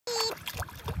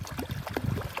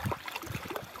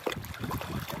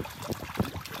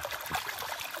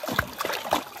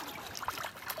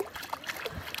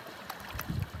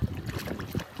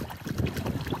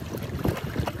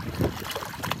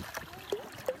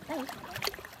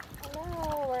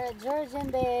Hello, we're at Georgian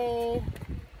Bay.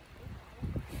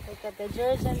 Look at the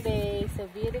Georgian Bay, so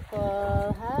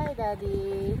beautiful. Hi,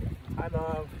 Daddy. Hi,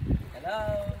 love.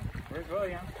 Hello. Where's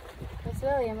William? Where's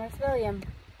William? Where's William?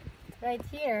 Right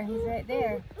here. He's right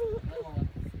there.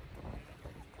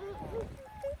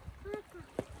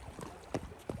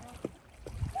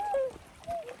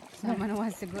 Someone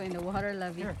wants to go in the water,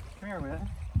 Lovey. Here, come here, William.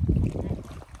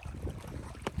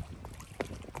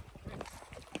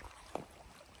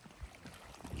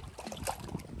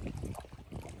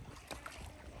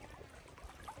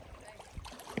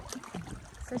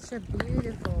 Such a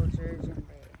beautiful Georgian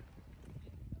Bay.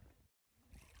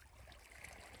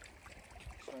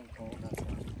 So cold, that's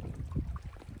why.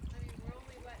 We're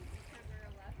only, what, December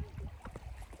 11th?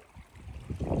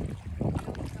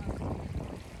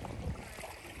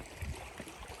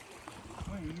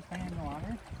 Wait, are you playing in the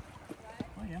water?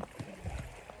 Oh, yeah.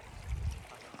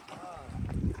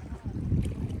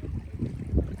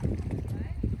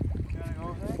 You wanna go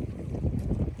over there?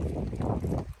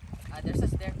 There's a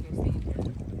staircase thing here.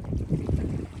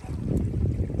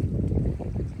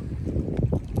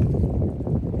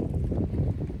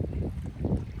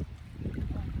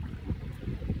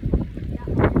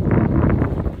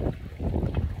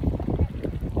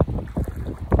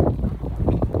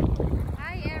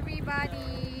 Hi,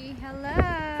 everybody. Hello.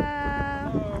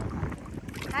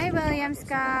 Hi, William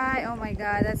Sky. Oh my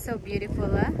God, that's so beautiful,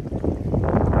 huh?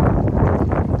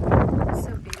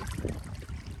 So beautiful.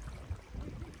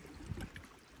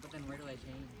 But then where do I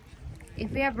change?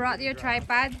 If we have brought your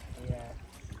tripod, Yeah.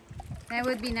 that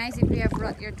would be nice if we have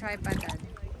brought your tripod, Dad.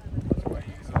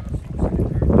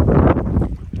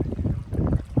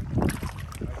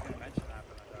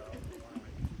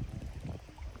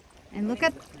 And look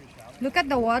at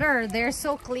the water. They're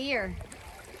so clear.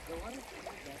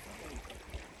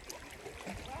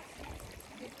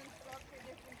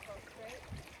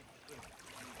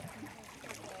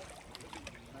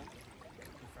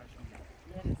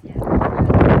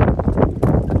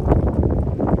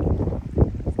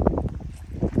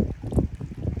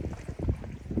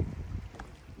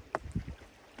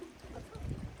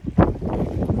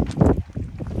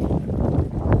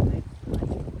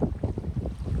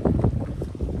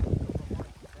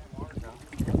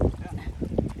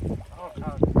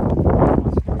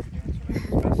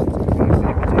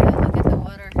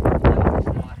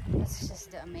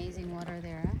 Amazing water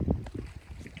there, huh?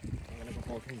 I'm gonna go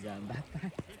hold his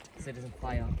backpack so it doesn't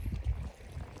fly off.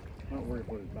 I'm not worried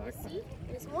about his backpack. See?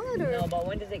 There's water. No, but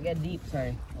when does it get deep?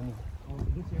 Sorry. Well,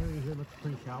 this area here looks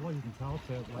pretty shallow. You can tell it's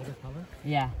a lighter color.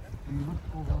 Yeah. And you look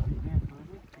over again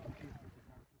further.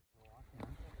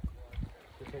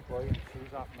 You take William's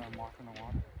shoes off and then walk in the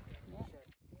water.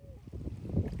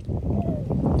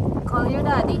 Call your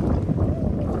daddy.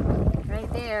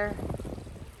 Right there.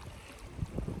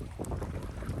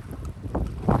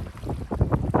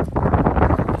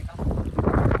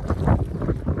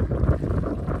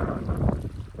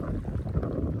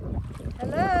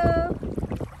 Hello.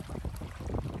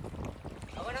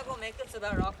 I wanna go make it to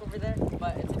that rock over there,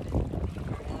 but it's a bit,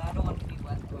 and I don't want to be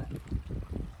wet.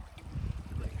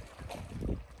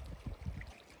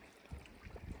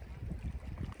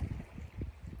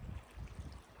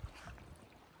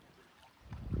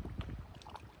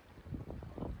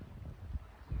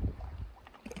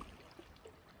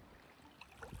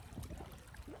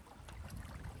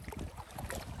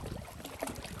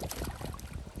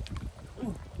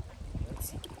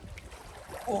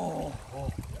 Oh,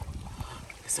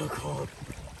 it's so cold.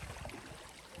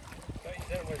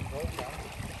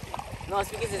 No, it's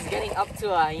because it's getting up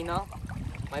to, you know,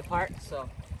 my part, so.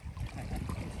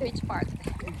 Which part?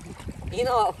 You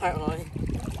know what part, Mommy?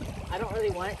 I don't really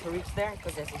want it to reach there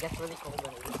because it gets really cold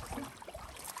when it reaches there.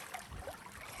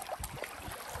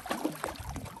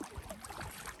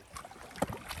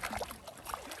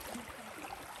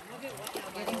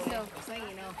 Getting so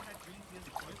you know.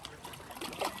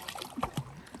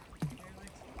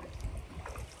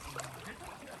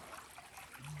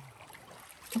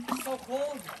 It's so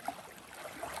cold.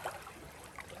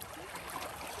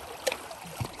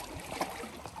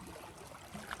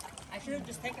 I should have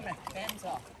just taken my fans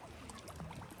off.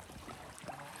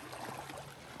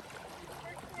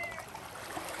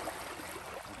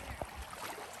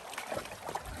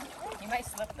 You might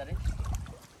slip, Daddy.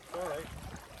 Alright.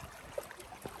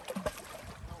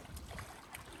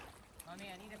 Mommy,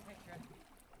 I need a picture.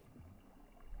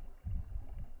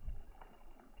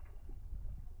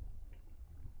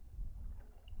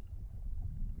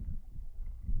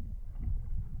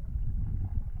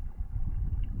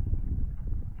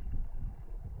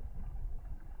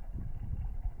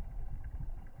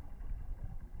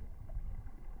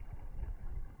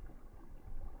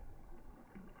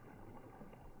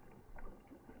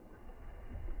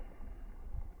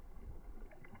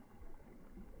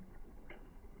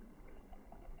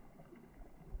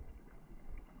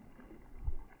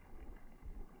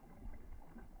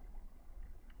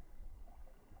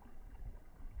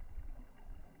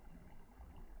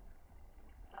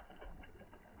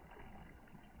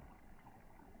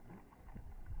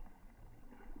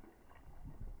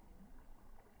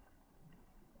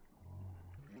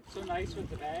 So nice with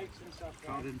the bags and stuff.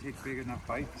 Kyle didn't take a big enough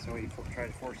bite, so he tried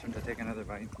to force him to take another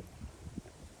bite.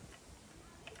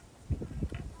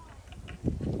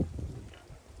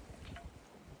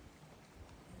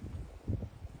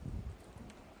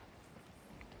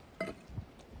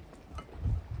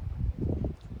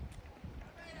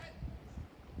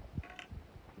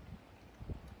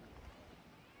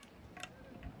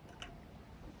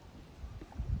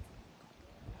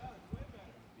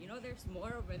 You know, there's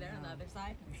more over there on the other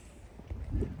side.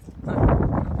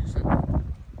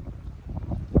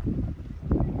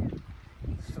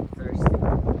 So thirsty.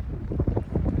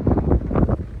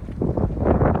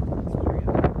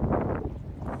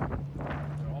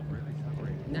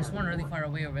 There's one really far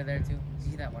away over there too. You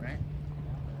see that one, right?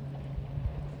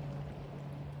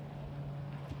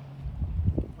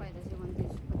 Why does he want to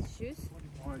put his shoes?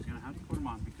 Oh, he's gonna have to put them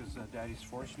on because Daddy's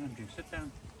forcing him to. Sit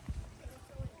down.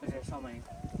 Because there's so many.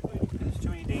 There's too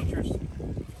many dangers.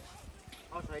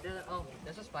 Oh, so I did it. Oh,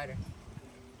 there's a spider.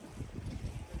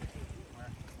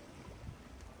 Where?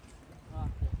 Oh,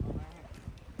 there's one right here.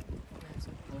 That's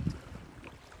so cool.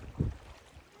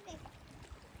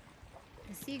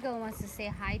 The seagull wants to say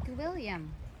hi to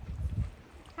William.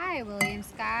 Hi, William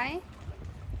Sky.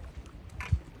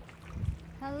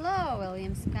 Hello,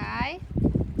 William Sky.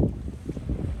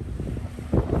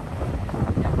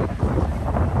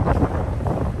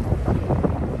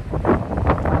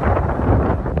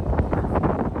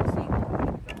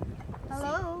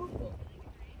 Hello.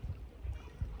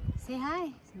 Say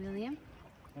hi, William.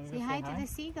 Say hi to the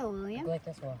seagull, William. Go like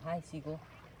this one. Hi, seagull.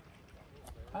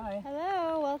 Hi.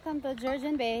 Hello, welcome to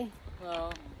Georgian Bay.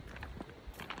 Hello.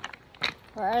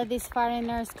 Where are these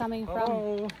foreigners coming from?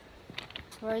 Hello.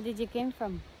 Where did you came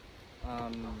from?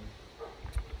 Um.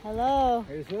 Hello.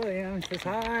 Here's William. He says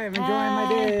hi. I'm enjoying Hi. my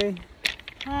day.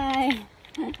 Hi.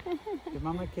 Give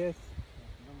Mama a kiss.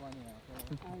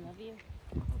 I love you.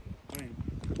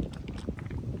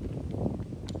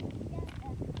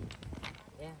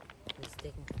 Yeah, he's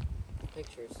taking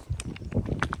pictures.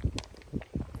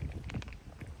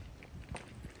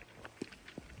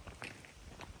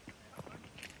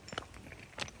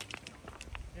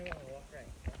 You're gonna walk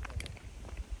right.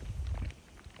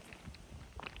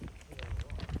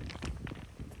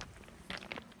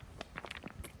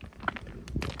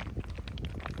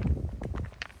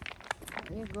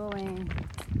 Where are you going?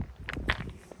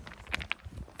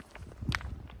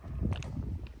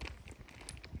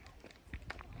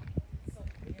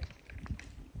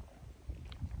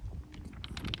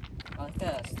 I like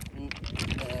this.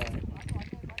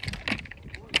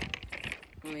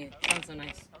 I mean, it sounds so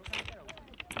nice.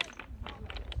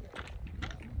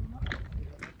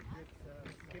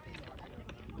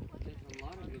 There's a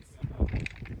lot of good stuff.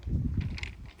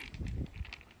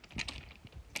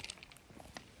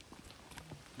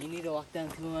 You need to walk down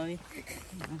too, Mommy.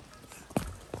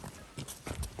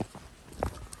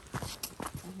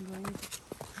 I'm going to...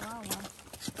 Wow, wow.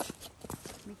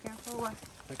 Be careful, what?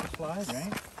 Take a slide,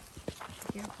 right?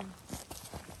 Be careful.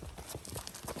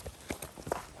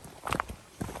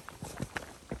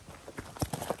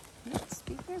 Yes,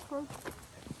 be careful.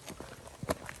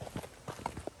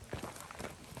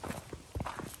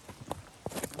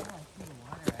 Yeah, I see the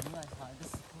water. I knew I saw it.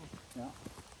 This is cool. Yeah.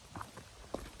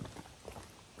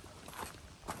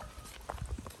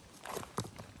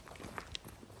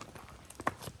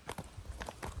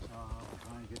 We're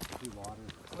trying to get to see water.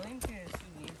 William can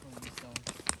see me from these stones.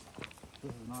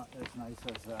 This is not as nice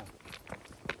as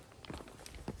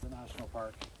the national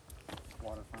park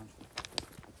waterfront.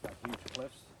 It's got huge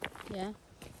cliffs. Yeah,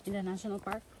 in the national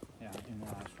park. Yeah, in the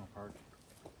national park.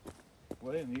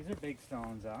 William, these are big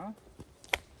stones, huh?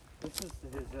 This is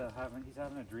his he's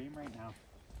having a dream right now.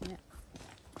 Yeah.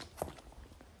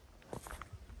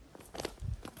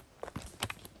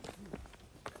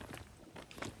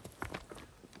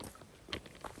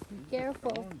 Be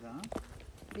careful. Stones, huh?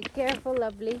 Be careful,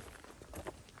 lovely.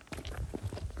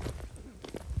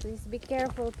 Please be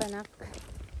careful, Panak.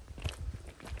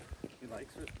 He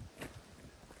likes it.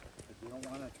 If you don't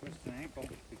want to twist an ankle,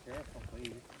 be careful,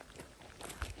 please.